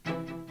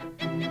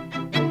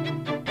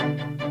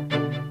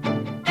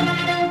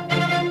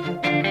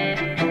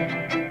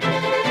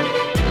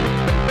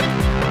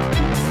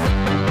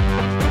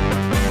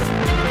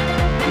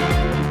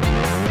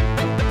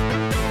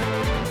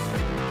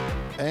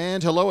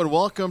hello, and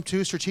welcome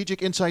to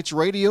Strategic Insights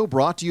Radio,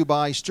 brought to you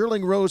by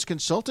Sterling Rose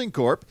Consulting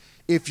Corp.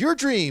 If your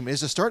dream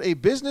is to start a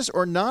business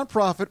or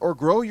nonprofit or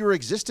grow your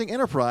existing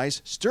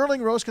enterprise,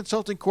 Sterling Rose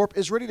Consulting Corp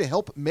is ready to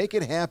help make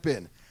it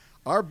happen.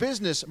 Our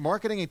business,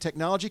 marketing, and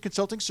technology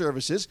consulting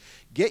services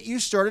get you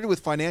started with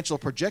financial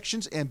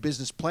projections and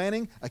business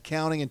planning,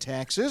 accounting, and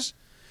taxes.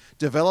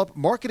 Develop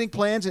marketing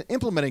plans and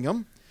implementing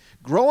them.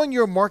 Growing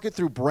your market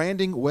through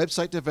branding,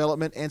 website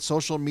development, and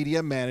social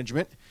media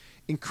management.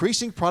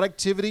 Increasing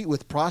productivity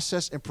with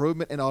process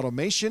improvement and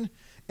automation,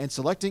 and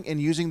selecting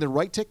and using the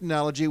right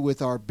technology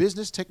with our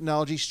business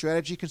technology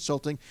strategy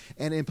consulting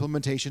and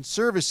implementation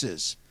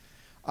services.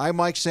 I'm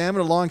Mike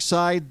Salmon,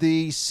 alongside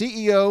the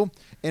CEO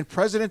and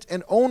president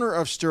and owner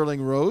of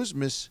Sterling Rose,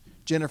 Miss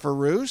Jennifer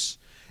Roos.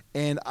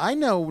 And I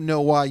know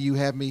why you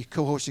have me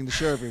co-hosting the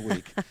show every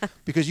week,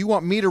 because you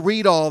want me to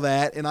read all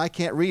that, and I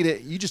can't read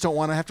it. You just don't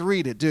want to have to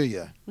read it, do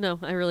you? No,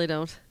 I really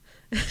don't.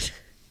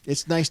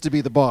 It's nice to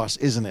be the boss,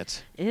 isn't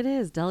it? It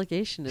is.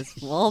 Delegation is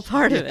all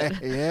part of it.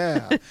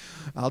 Yeah.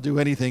 I'll do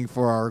anything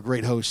for our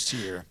great hosts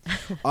here.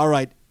 All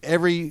right.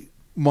 Every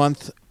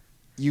month,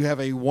 you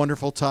have a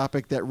wonderful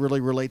topic that really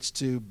relates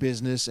to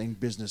business and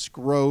business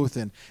growth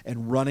and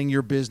running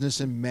your business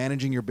and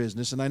managing your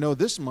business. And I know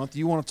this month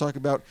you want to talk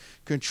about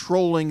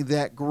controlling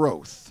that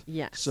growth.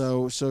 Yes.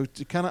 So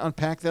to kind of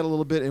unpack that a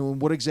little bit,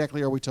 and what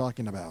exactly are we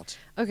talking about?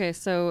 Okay,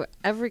 so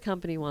every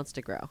company wants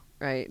to grow,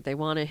 right? They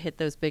want to hit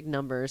those big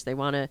numbers. They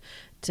want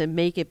to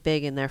make it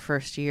big in their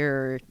first year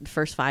or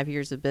first 5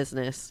 years of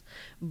business.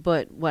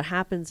 But what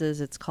happens is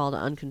it's called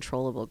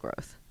uncontrollable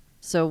growth.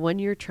 So when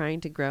you're trying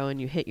to grow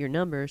and you hit your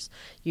numbers,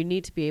 you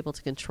need to be able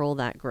to control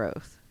that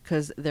growth,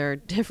 because there are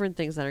different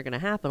things that are going to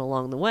happen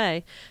along the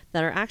way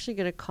that are actually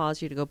going to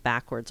cause you to go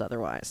backwards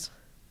otherwise.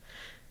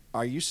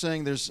 Are you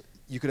saying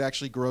you could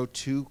actually grow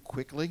too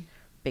quickly?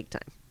 Big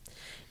time.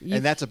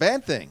 And that's a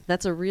bad thing.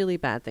 That's a really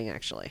bad thing,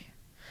 actually.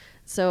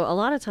 So a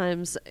lot of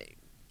times,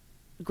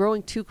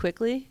 growing too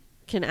quickly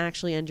can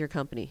actually end your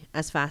company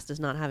as fast as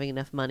not having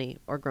enough money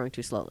or growing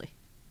too slowly.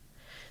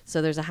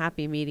 So there's a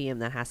happy medium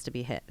that has to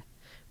be hit,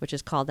 which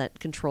is called that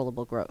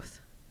controllable growth.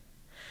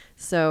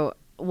 So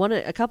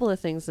a couple of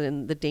things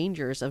in the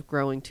dangers of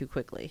growing too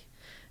quickly.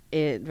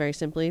 Very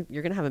simply,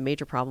 you're going to have a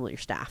major problem with your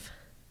staff.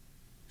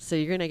 So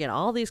you're going to get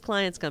all these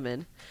clients come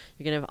in.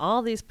 You're going to have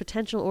all these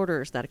potential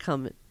orders that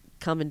come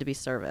in to be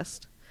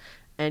serviced.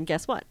 And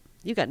guess what?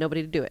 You've got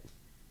nobody to do it.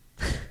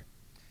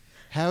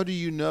 How do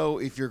you know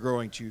if you're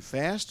growing too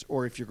fast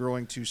or if you're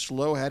growing too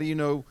slow? How do you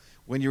know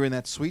when you're in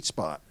that sweet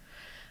spot?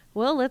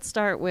 Well, let's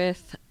start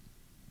with,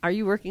 are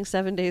you working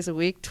 7 days a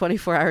week,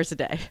 24 hours a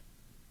day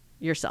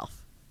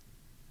yourself?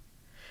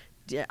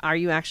 Are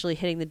you actually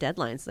hitting the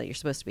deadlines that you're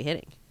supposed to be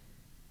hitting?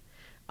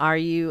 Are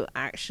you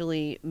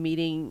actually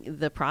meeting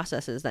the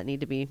processes that need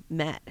to be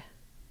met?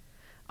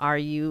 Are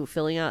you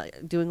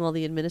doing all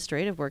the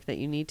administrative work that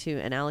you need to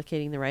and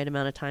allocating the right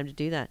amount of time to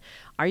do that?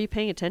 Are you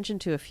paying attention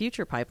to a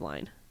future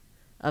pipeline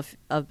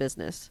of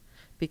business?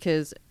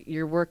 Because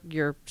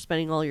you're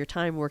spending all your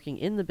time working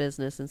in the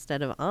business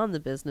instead of on the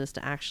business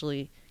to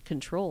actually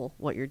control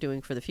what you're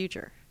doing for the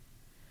future.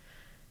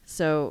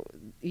 So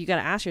you got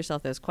to ask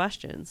yourself those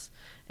questions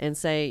and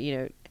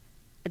say,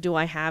 do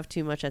I have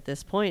too much at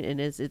this point, and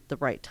is it the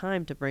right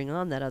time to bring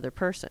on that other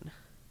person?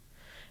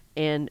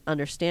 And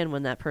understand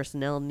when that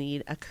personnel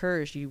need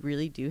occurs, you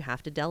really do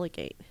have to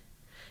delegate.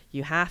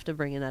 You have to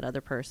bring in that other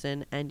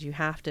person, and you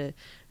have to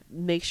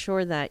make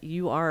sure that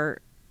you are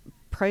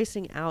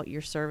pricing out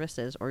your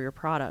services or your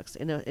products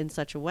in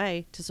such a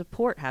way to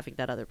support having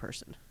that other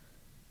person.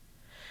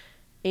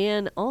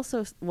 And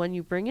also, when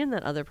you bring in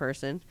that other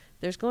person,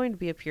 there's going to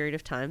be a period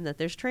of time that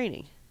there's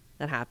training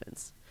that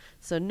happens.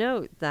 So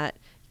note that,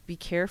 be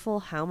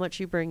careful how much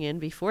you bring in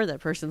before that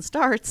person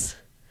starts,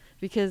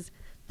 because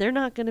they're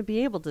not going to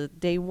be able to,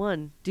 day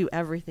one, do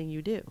everything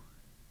you do.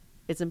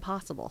 It's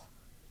impossible.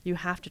 You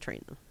have to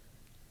train them.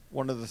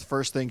 One of the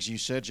first things you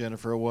said,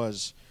 Jennifer,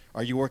 was,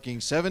 are you working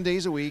 7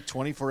 days a week,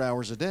 24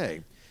 hours a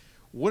day?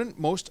 Wouldn't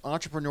most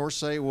entrepreneurs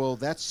say, well,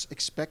 that's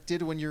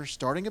expected when you're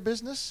starting a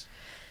business?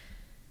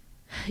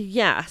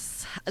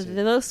 Yes,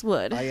 most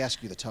would. I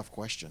ask you the tough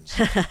questions.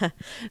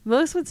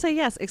 Most would say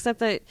yes, except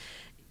that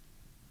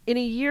in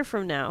a year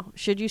from now,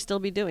 should you still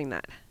be doing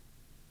that?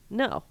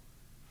 No.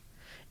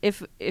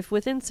 If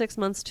within 6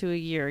 months to a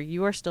year,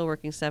 you are still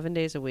working 7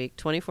 days a week,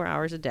 24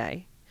 hours a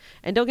day,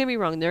 and don't get me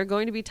wrong, there are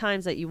going to be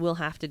times that you will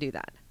have to do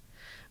that.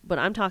 But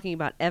I'm talking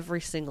about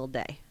every single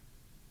day.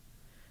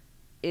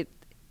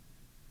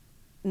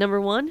 Number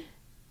one,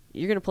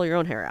 you're going to pull your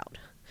own hair out.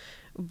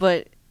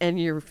 And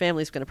your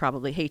family's going to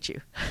probably hate you.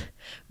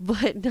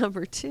 But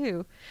number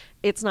two,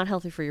 it's not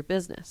healthy for your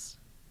business,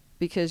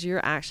 because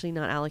you're actually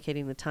not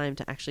allocating the time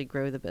to actually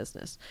grow the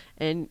business.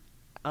 And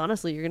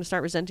honestly, you're going to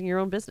start resenting your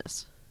own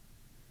business.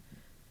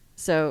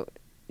 So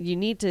you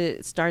need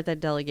to start that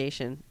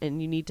delegation,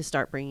 and you need to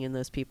start bringing in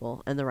those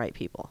people and the right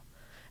people.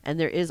 And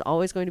there is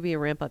always going to be a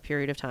ramp-up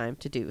period of time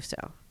to do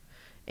so.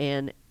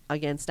 And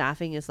again,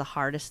 staffing is the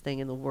hardest thing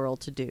in the world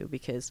to do,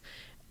 because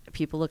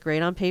people look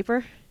great on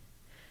paper,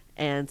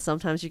 and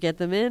sometimes you get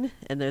them in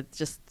and they're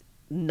just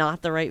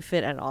not the right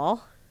fit at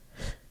all.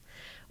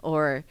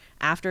 Or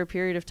after a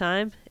period of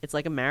time, it's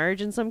like a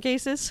marriage in some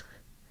cases,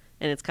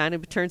 and it's kind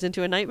of turns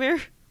into a nightmare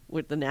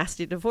with the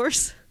nasty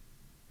divorce.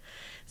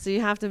 So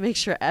you have to make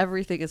sure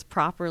everything is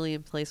properly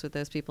in place with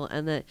those people,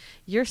 and that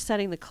you're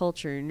setting the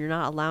culture and you're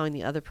not allowing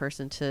the other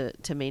person to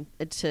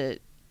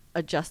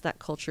adjust that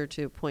culture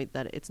to a point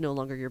that it's no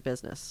longer your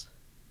business.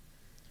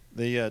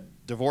 The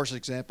divorce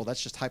example,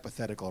 that's just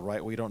hypothetical,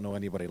 right? We don't know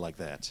anybody like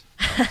that.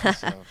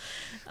 So.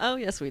 Oh,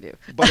 yes, we do.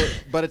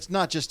 But it's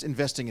not just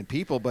investing in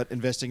people, but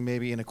investing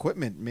maybe in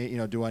equipment.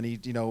 Do I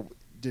need,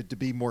 to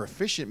be more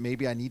efficient?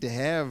 Maybe I need to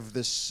have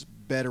this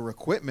better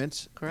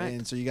equipment. Correct.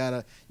 And so you've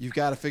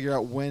got to figure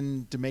out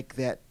when to make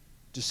that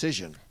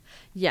decision.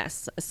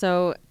 Yes.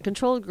 So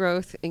controlled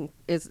growth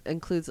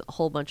includes a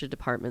whole bunch of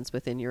departments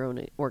within your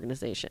own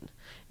organization.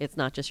 It's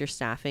not just your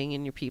staffing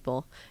and your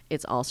people.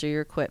 It's also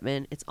your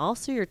equipment. It's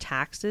also your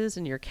taxes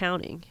and your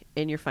accounting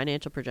and your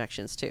financial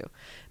projections too.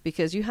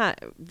 Because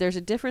there's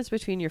a difference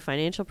between your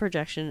financial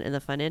projection and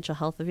the financial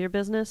health of your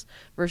business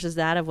versus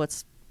that of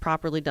what's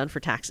properly done for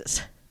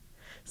taxes.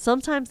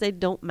 Sometimes they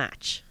don't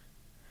match.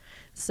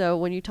 So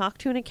when you talk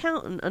to an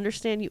accountant,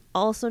 understand you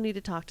also need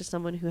to talk to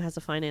someone who has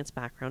a finance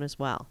background as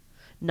well,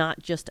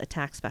 not just a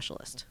tax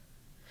specialist.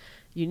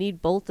 You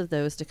need both of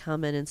those to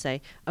come in and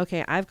say,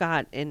 okay,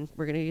 and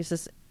we're going to use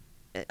this,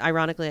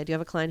 ironically, I do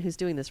have a client who's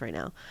doing this right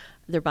now.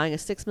 They're buying a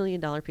 $6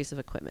 million piece of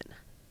equipment.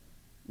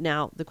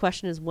 Now, the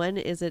question is, when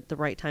is it the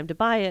right time to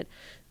buy it?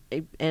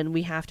 And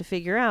we have to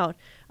figure out,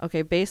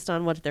 okay, based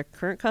on what their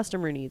current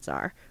customer needs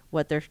are,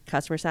 what their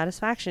customer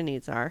satisfaction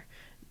needs are,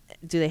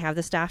 do they have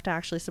the staff to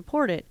actually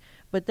support it?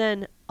 But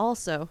then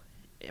also,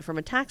 from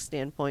a tax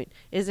standpoint,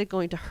 is it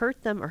going to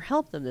hurt them or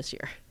help them this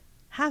year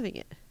having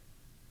it?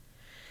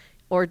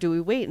 Or do we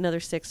wait another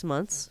 6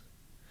 months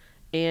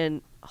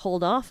and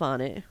hold off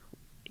on it?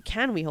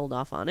 Can we hold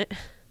off on it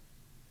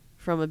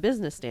from a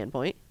business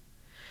standpoint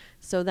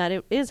so that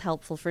it is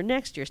helpful for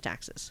next year's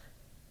taxes?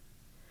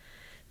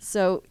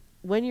 So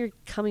when you're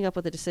coming up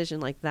with a decision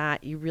like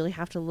that, you really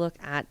have to look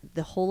at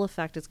the whole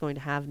effect it's going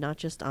to have, not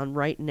just on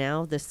right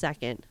now, this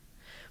second,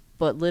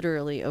 but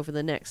literally over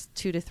the next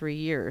 2 to 3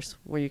 years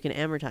where you can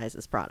amortize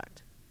this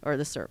product or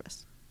the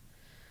service.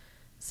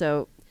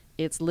 So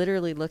it's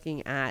literally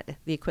looking at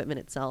the equipment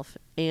itself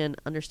and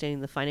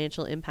understanding the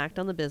financial impact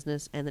on the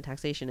business and the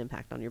taxation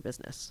impact on your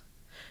business,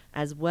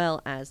 as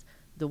well as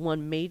the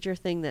one major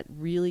thing that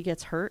really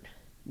gets hurt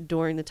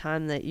during the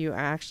time that you are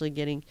actually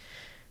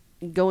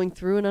going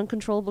through an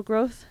uncontrollable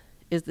growth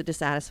is the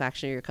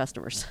dissatisfaction of your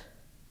customers.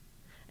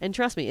 And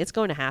trust me, it's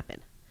going to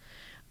happen.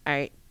 All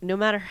right, no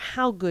matter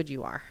how good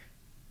you are,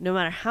 no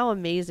matter how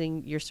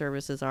amazing your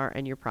services are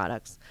and your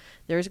products,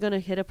 there's going to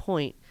hit a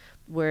point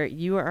where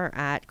you are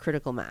at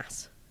critical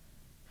mass.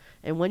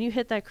 And when you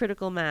hit that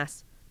critical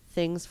mass,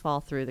 things fall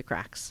through the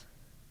cracks.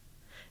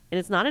 And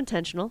it's not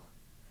intentional.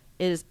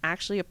 It is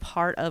actually a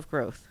part of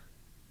growth.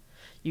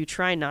 You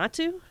try not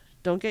to,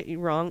 don't get you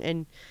wrong,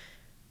 and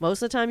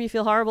most of the time you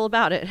feel horrible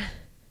about it,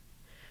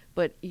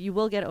 but you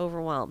will get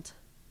overwhelmed.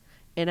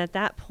 And at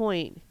that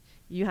point,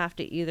 you have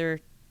to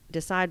either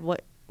decide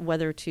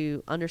whether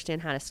to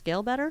understand how to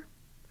scale better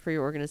for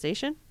your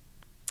organization,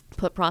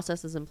 put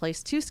processes in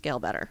place to scale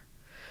better,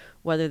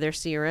 whether they're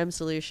CRM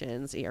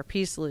solutions,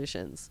 ERP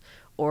solutions,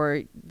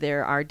 or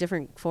there are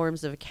different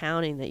forms of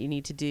accounting that you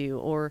need to do,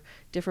 or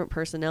different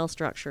personnel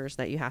structures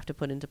that you have to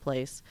put into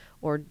place,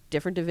 or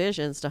different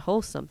divisions to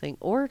host something,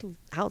 or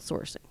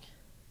outsourcing.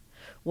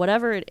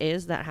 Whatever it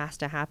is that has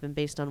to happen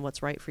based on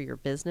what's right for your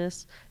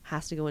business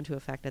has to go into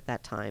effect at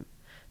that time,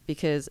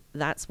 because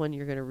that's when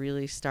you're going to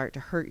really start to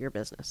hurt your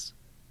business,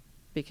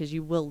 because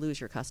you will lose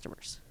your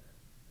customers.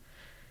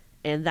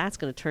 And that's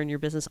going to turn your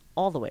business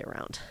all the way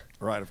around.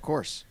 Right, of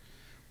course.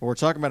 Well, we're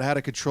talking about how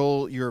to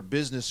control your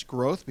business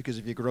growth, because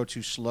if you grow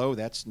too slow,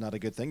 that's not a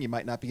good thing. You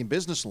might not be in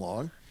business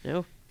long. No.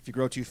 If you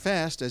grow too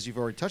fast, as you've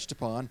already touched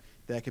upon,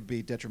 that could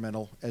be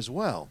detrimental as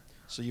well.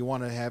 So you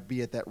want to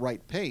be at that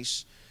right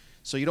pace.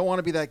 So you don't want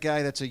to be that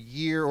guy that's a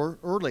year or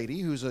lady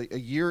who's a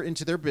year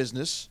into their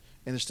business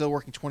and they're still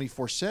working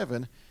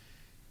 24/7.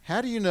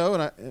 How do you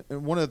know,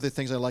 and one of the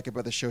things I like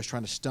about the show is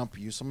trying to stump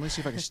you, so let me see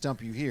if I can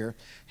stump you here.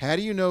 How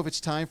do you know if it's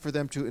time for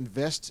them to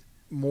invest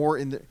more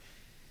in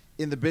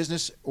the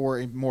business, or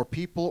in more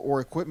people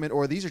or equipment,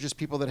 or these are just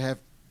people that have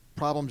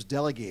problems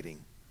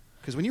delegating?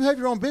 Because when you have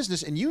your own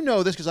business, and you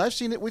know this because I've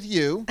seen it with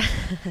you,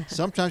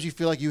 sometimes you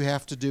feel like you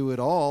have to do it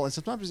all, and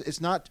sometimes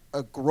it's not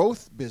a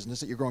growth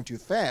business that you're growing too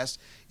fast.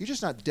 You're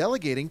just not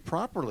delegating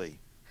properly.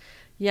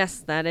 Yes,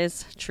 that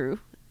is true.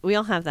 We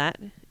all have that.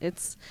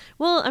 As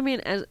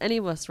any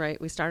of us,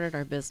 right? We started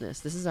our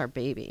business. This is our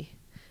baby.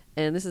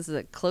 And this is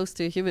as close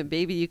to a human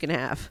baby you can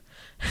have.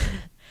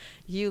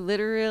 You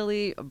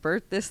literally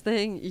birth this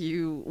thing,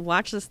 you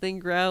watch this thing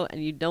grow,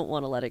 and you don't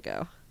want to let it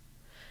go.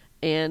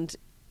 And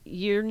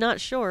you're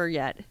not sure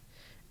yet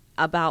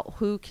about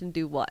who can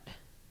do what.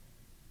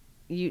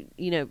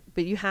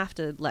 But you have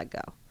to let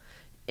go.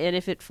 And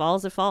if it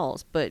falls, it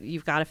falls. But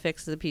you've got to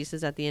fix the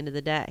pieces at the end of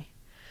the day.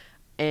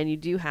 And you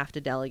do have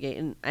to delegate.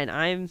 And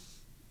I'm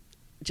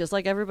just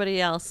like everybody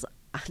else.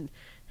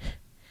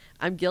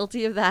 I'm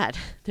guilty of that.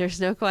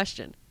 There's no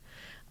question.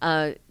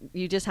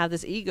 You just have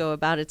this ego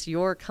about it's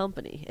your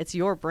company. It's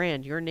your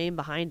brand, your name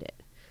behind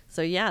it.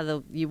 So yeah,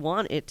 you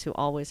want it to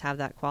always have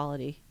that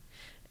quality,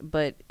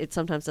 but it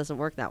sometimes doesn't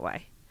work that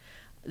way.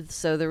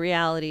 So the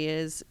reality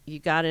is you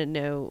got to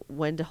know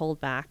when to hold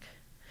back.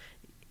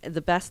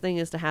 The best thing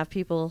is to have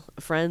people,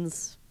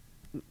 friends,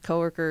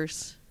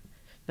 coworkers,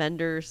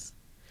 vendors,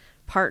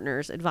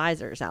 partners,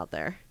 advisors out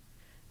there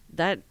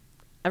that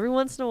every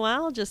once in a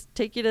while just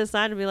take you to the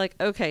side and be like,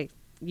 okay,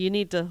 you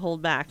need to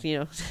hold back, you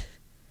know.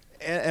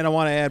 And I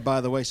want to add,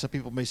 by the way, some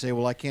people may say,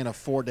 well, I can't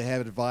afford to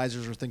have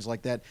advisors or things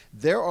like that.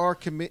 There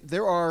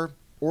are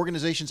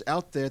organizations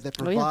out there that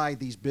provide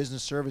these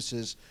business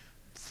services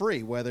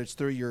free, whether it's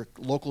through your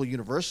local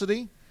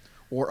university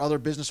or other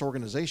business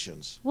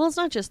organizations. Well, it's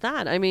not just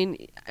that. I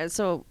mean,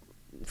 so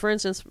for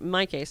instance, in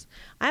my case,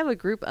 I have a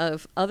group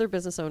of other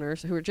business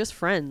owners who are just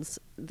friends.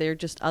 They're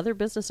just other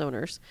business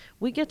owners.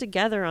 We get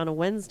together on a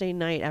Wednesday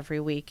night every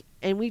week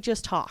and we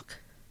just talk.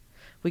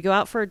 We go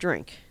out for a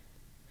drink.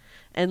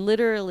 And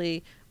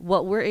literally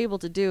what we're able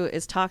to do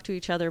is talk to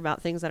each other about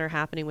things that are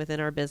happening within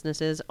our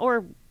businesses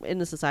or in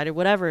the society,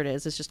 whatever it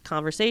is. It's just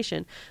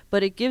conversation,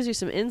 but it gives you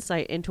some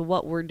insight into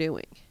what we're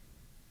doing.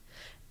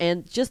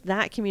 And just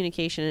that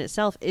communication in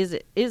itself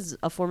is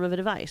a form of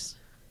advice.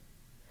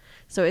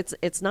 So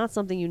it's not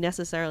something you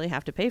necessarily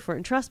have to pay for.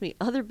 And trust me,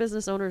 other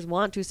business owners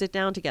want to sit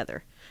down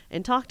together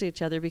and talk to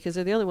each other because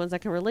they're the only ones that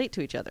can relate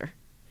to each other.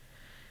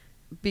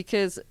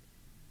 Because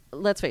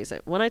let's face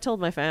it, when I told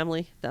my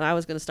family that I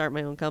was going to start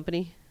my own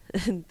company,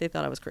 they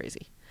thought I was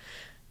crazy.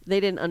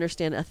 They didn't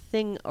understand a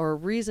thing or a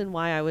reason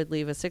why I would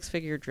leave a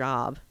 6-figure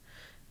job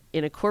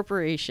in a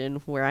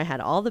corporation where I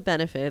had all the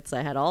benefits,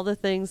 I had all the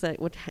things that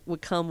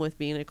would come with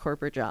being a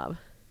corporate job,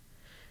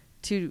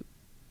 to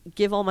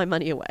give all my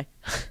money away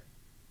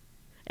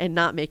and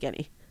not make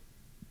any.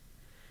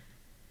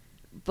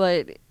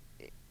 But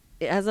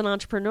as an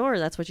entrepreneur,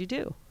 that's what you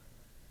do.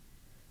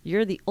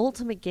 You're the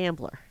ultimate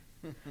gambler.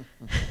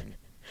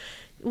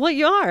 Well,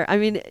 you are. I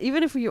mean,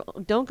 even if you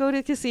don't go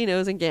to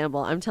casinos and gamble,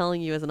 I'm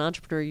telling you as an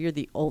entrepreneur, you're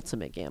the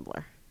ultimate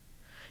gambler.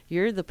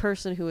 You're the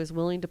person who is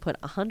willing to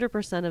put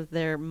 100% of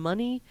their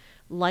money,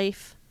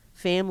 life,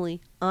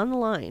 family on the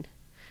line,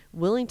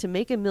 willing to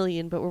make $1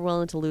 million, but we're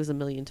willing to lose $1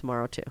 million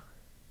tomorrow too,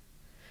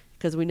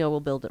 because we know we'll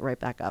build it right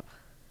back up.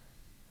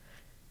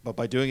 But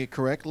by doing it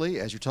correctly,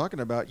 as you're talking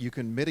about, you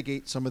can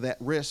mitigate some of that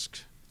risk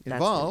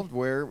involved,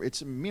 where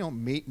it's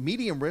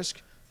medium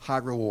risk, high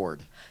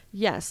reward.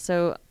 Yes.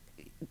 So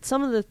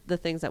some of the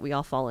things that we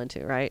all fall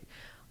into, right?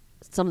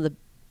 Some of the,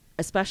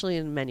 especially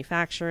in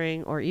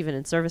manufacturing or even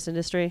in service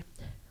industry,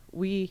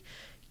 we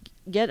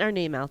get our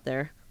name out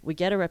there, we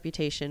get a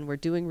reputation, we're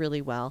doing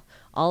really well.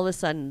 All of a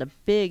sudden, the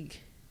big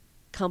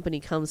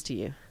company comes to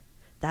you.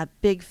 That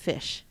big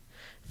fish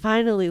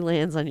finally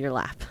lands on your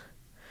lap,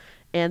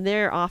 and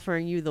they're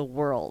offering you the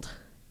world.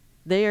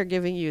 They are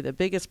giving you the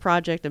biggest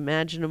project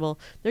imaginable.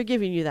 They're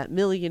giving you that $1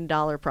 million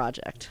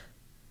project.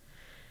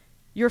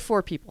 You're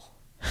 4 people.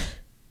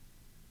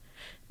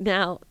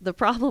 Now, the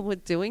problem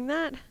with doing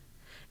that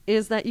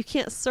is that you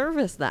can't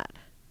service that.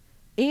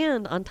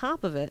 And on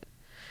top of it,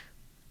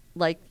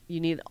 like, you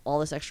need all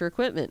this extra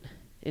equipment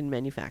in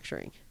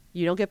manufacturing.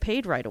 You don't get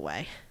paid right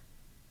away.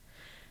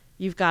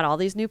 You've got all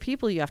these new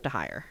people you have to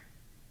hire.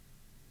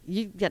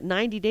 You get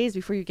 90 days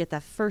before you get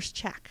that first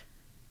check.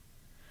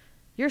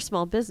 You're a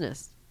small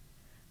business.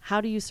 How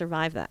do you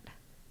survive that?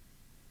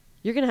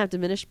 You're going to have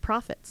diminished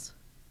profits.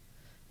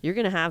 You're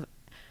going to have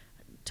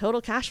total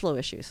cash flow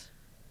issues.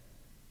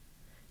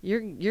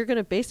 You're going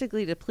to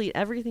basically deplete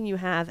everything you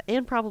have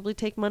and probably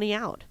take money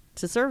out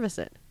to service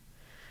it.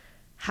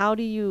 How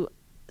do you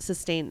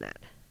sustain that?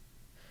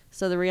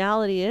 So the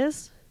reality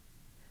is,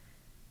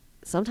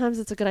 sometimes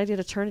it's a good idea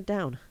to turn it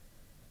down.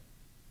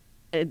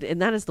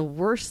 And that is the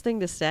worst thing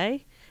to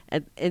say,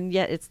 and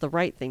yet it's the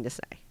right thing to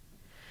say,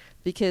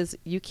 because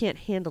you can't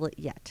handle it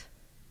yet.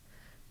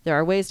 There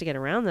are ways to get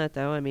around that,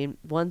 though. I mean,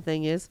 one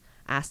thing is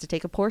ask to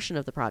take a portion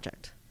of the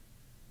project.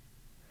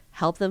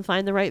 Help them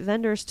find the right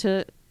vendors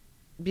to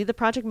be the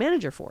project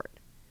manager for it.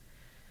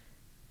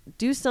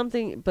 Do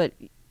something, but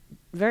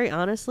very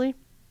honestly,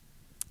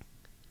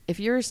 if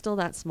you're still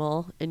that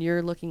small and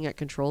you're looking at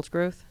controlled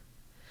growth,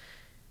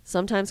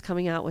 sometimes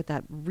coming out with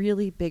that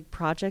really big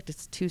project,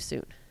 it's too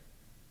soon.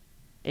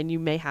 And you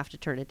may have to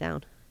turn it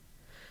down.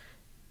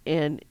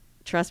 And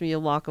trust me,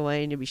 you'll walk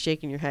away and you'll be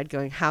shaking your head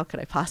going, how could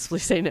I possibly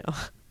say no?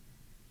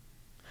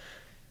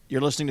 You're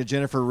listening to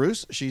Jennifer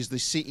Roos. She's the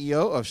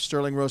CEO of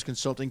Sterling Rose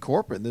Consulting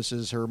Corp., and this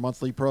is her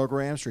monthly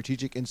program,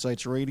 Strategic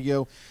Insights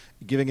Radio,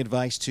 giving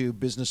advice to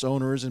business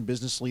owners and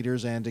business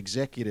leaders and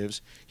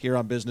executives here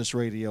on Business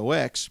Radio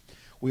X.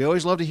 We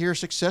always love to hear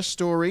success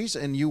stories,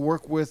 and you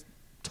work with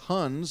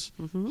tons,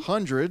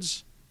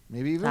 hundreds,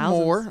 maybe even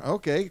Thousands. more,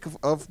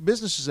 of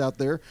businesses out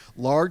there,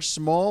 large,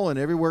 small, and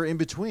everywhere in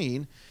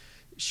between.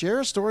 Share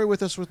a story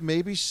with us with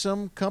maybe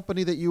some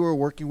company that you were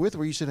working with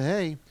where you said,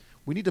 hey,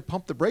 we need to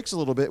pump the brakes a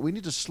little bit. We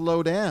need to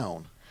slow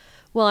down.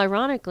 Well,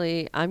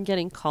 ironically, I'm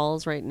getting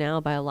calls right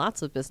now by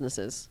lots of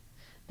businesses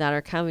that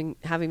are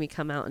having me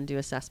come out and do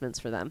assessments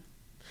for them.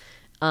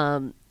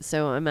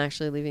 So I'm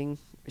actually leaving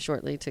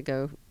shortly to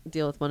go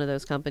deal with one of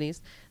those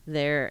companies.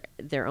 They're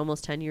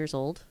almost 10 years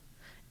old,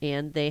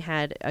 and they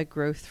had a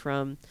growth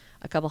from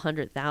a couple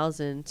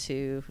 100,000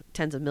 to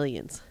tens of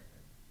millions.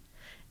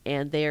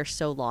 And they are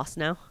so lost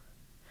now.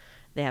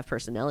 They have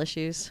personnel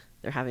issues.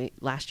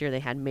 Last year they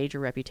had major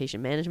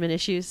reputation management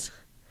issues.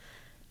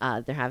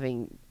 They're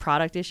having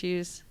product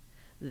issues.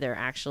 They're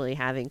actually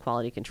having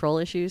quality control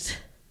issues.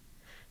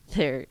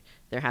 They're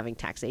having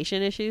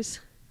taxation issues,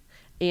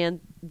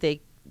 and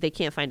they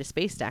can't find a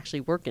space to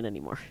actually work in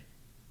anymore,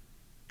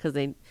 because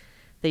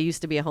they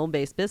used to be a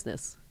home-based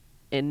business,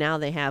 and now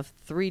they have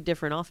 3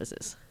 different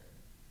offices,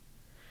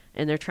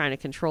 and they're trying to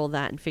control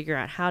that and figure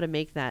out how to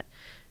make that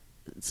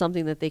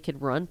something that they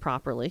could run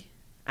properly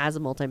as a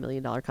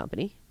multi-million-dollar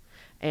company,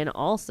 and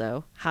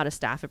also how to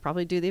staff it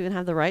properly. Do they even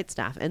have the right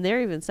staff? And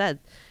they're even said,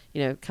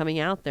 coming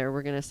out there,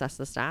 we're going to assess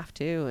the staff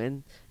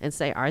too, and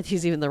say, are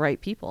these even the right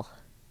people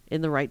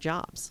in the right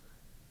jobs?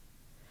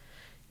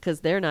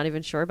 Because they're not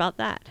even sure about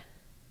that.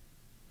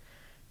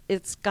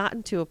 It's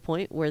gotten to a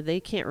point where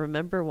they can't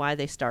remember why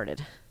they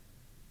started.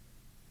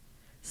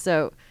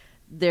 So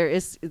there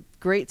is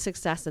great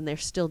success, and they're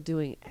still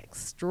doing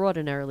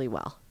extraordinarily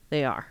well.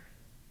 They are.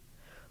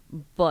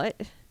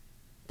 But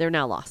they're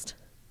now lost,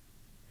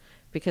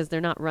 because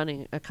they're not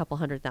running a couple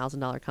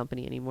 $100,000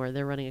 company anymore.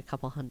 They're running a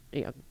couple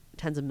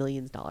tens of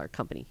millions dollar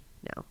company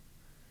now.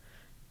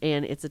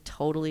 And it's a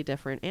totally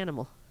different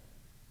animal.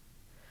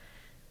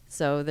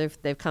 So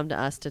they've come to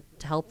us to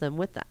help them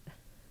with that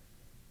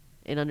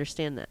and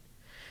understand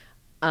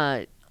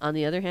that. On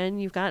the other hand,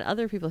 you've got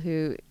other people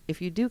who,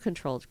 if you do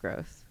controlled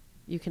growth,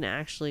 you can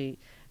actually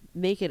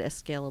make it a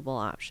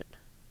scalable option.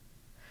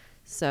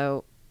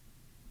 So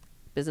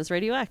Business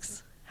Radio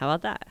X, how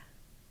about that?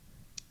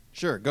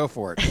 Sure, go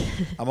for it.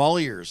 I'm all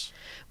ears.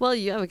 Well,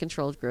 you have a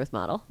controlled growth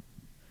model,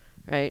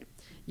 right?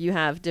 You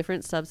have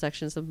different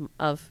subsections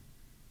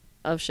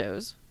of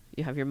shows.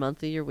 You have your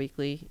monthly, your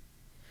weekly.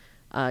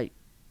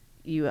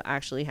 You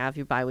actually have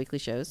your bi-weekly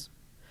shows.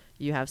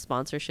 You have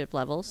sponsorship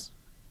levels.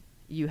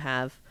 You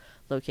have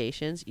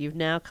locations. You've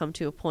now come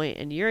to a point,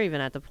 and you're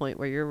even at the point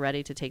where you're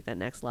ready to take that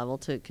next level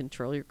to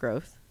control your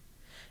growth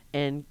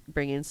and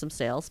bring in some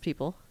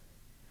salespeople.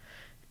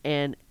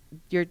 And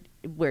you're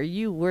where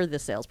you were the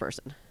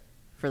salesperson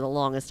for the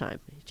longest time,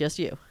 just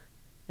you.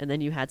 And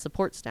then you had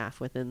support staff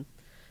within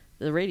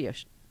the radio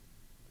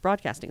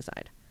broadcasting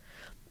side.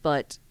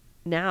 But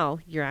now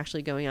you're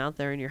actually going out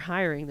there and you're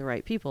hiring the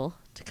right people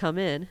to come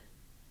in,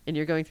 and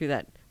you're going through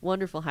that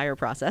wonderful hire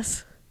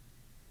process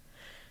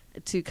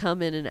to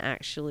come in and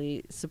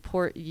actually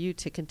support you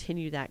to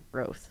continue that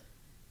growth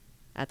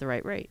at the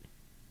right rate.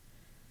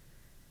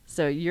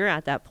 So you're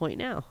at that point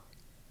now.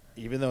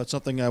 Even though it's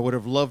something I would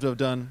have loved to have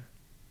done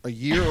a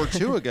year or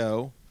 2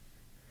 ago,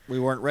 we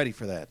weren't ready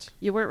for that.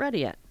 You weren't ready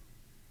yet.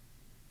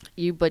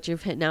 But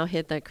you've now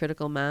hit that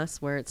critical mass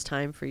where it's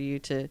time for you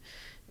to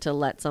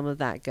let some of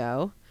that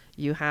go.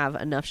 You have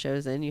enough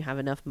shows in. You have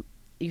enough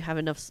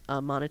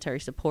monetary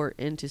support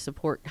in to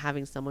support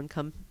having someone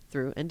come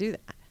through and do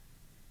that.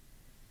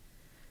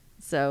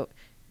 So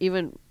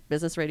even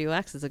Business Radio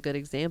X is a good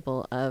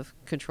example of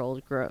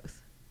controlled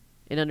growth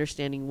in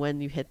understanding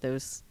when you hit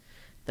those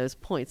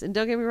points. And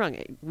don't get me wrong,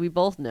 we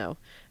both know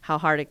how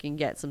hard it can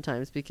get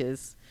sometimes,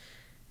 because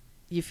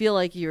you feel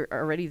like you're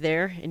already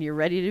there and you're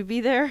ready to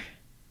be there,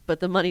 but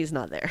the money's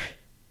not there.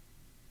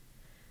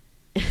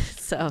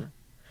 So,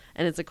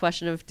 and it's a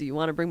question of, do you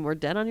want to bring more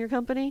debt on your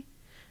company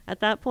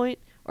at that point,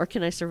 or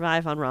can I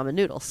survive on ramen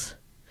noodles?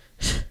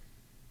 And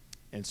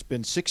it's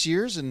been 6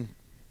 years, and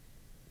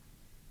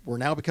we're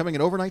now becoming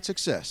an overnight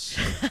success.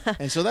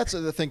 And so that's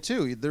the thing,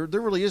 too. There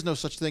really is no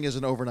such thing as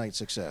an overnight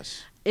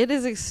success. It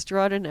is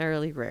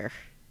extraordinarily rare.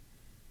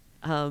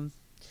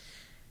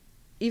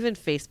 Even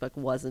Facebook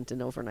wasn't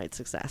an overnight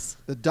success.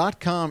 The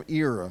 .com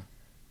era.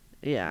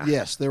 Yeah.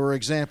 Yes, there were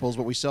examples,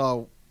 but we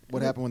saw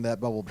what happened when that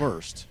bubble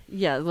burst.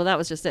 Yeah, well, that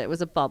was just it. It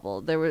was a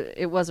bubble.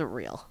 It wasn't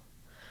real.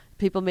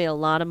 People made a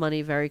lot of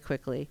money very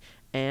quickly,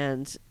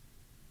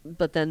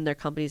 but then their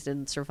companies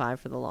didn't survive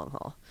for the long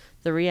haul.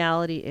 The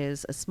reality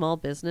is, a small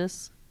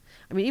business,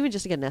 even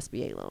just to get an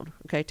SBA loan,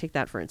 okay, take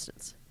that for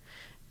instance.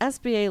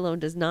 SBA loan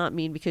does not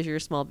mean because you're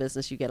a small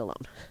business you get a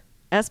loan.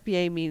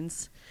 SBA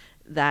means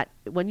that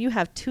when you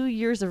have 2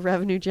 years of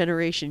revenue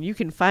generation, you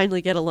can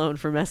finally get a loan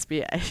from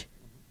SBA.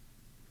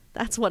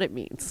 That's what it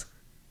means.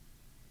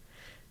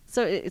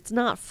 So it's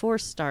not for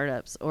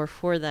startups or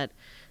for that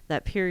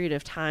period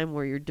of time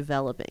where you're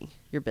developing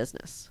your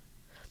business.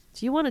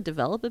 Do you want to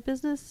develop a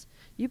business?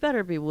 You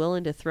better be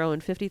willing to throw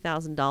in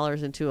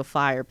 $50,000 into a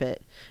fire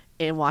pit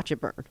and watch it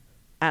burn,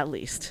 at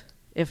least,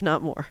 if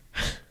not more.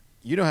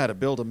 You know how to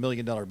build $1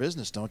 million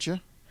business, don't you?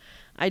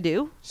 I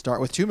do.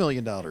 Start with $2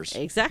 million.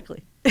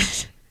 Exactly.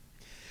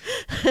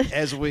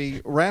 As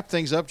we wrap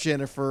things up,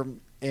 Jennifer,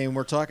 and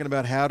we're talking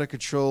about how to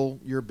control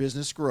your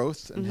business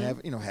growth and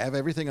have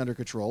everything under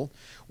control,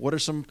 what are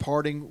some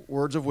parting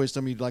words of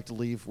wisdom you'd like to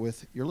leave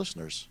with your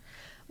listeners?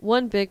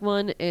 One big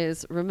one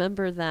is,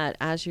 remember that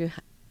as you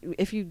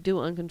if you do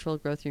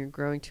uncontrolled growth and you're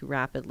growing too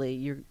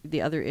rapidly,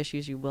 the other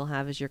issues you will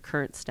have is your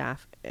current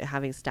staff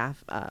having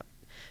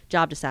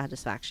job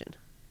dissatisfaction.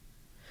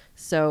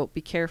 So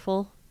be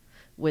careful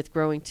with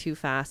growing too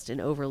fast and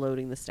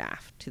overloading the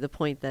staff to the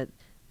point that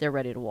they're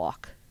ready to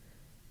walk.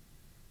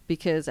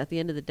 Because at the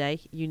end of the day,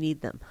 you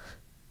need them.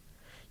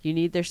 You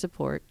need their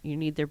support. You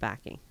need their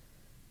backing.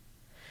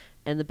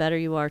 And the better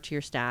you are to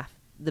your staff,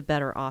 the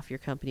better off your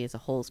company as a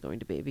whole is going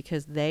to be,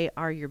 because they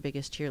are your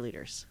biggest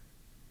cheerleaders.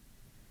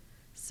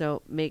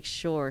 So make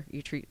sure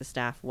you treat the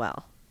staff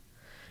well.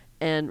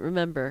 And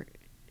remember,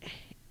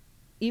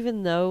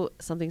 even though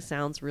something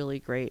sounds really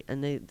great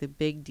and the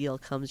big deal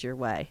comes your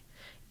way,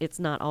 it's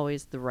not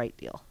always the right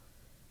deal.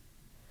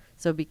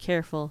 So be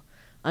careful.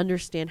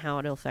 Understand how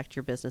it'll affect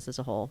your business as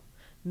a whole.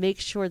 Make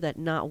sure that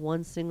not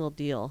one single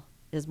deal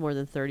is more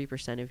than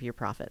 30% of your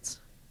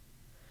profits,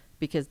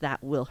 because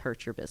that will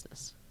hurt your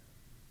business.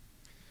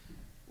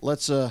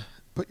 Let's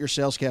put your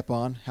sales cap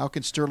on. How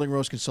can Sterling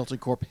Rose Consulting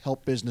Corp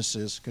help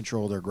businesses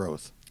control their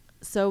growth?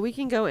 So we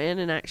can go in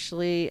and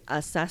actually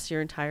assess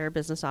your entire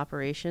business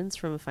operations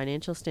from a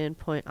financial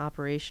standpoint,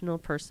 operational,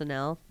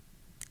 personnel,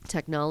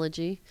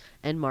 technology,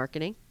 and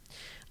marketing.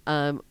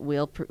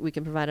 We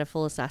can provide a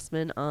full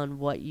assessment on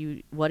what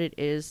it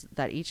is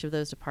that each of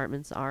those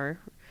departments are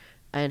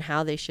and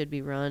how they should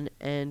be run,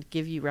 and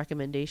give you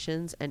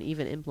recommendations and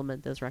even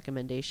implement those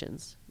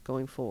recommendations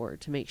going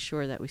forward to make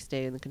sure that we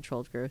stay in the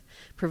controlled growth,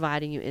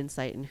 providing you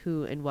insight in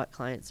who and what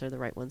clients are the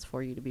right ones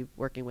for you to be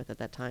working with at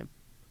that time.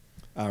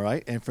 All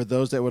right. And for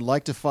those that would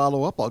like to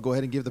follow up, I'll go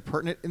ahead and give the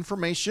pertinent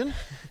information.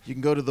 You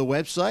can go to the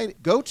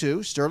website, go to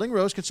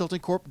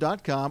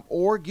sterlingroseconsultingcorp.com,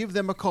 or give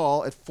them a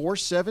call at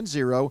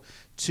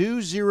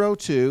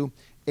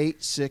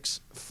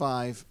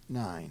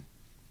 470-202-8659.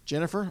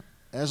 Jennifer,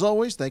 as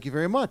always, thank you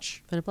very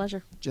much. Been a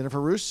pleasure.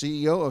 Jennifer Roos,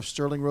 CEO of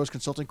Sterling Rose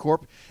Consulting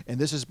Corp. And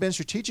this has been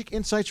Strategic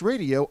Insights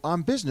Radio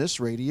on Business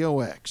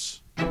Radio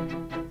X.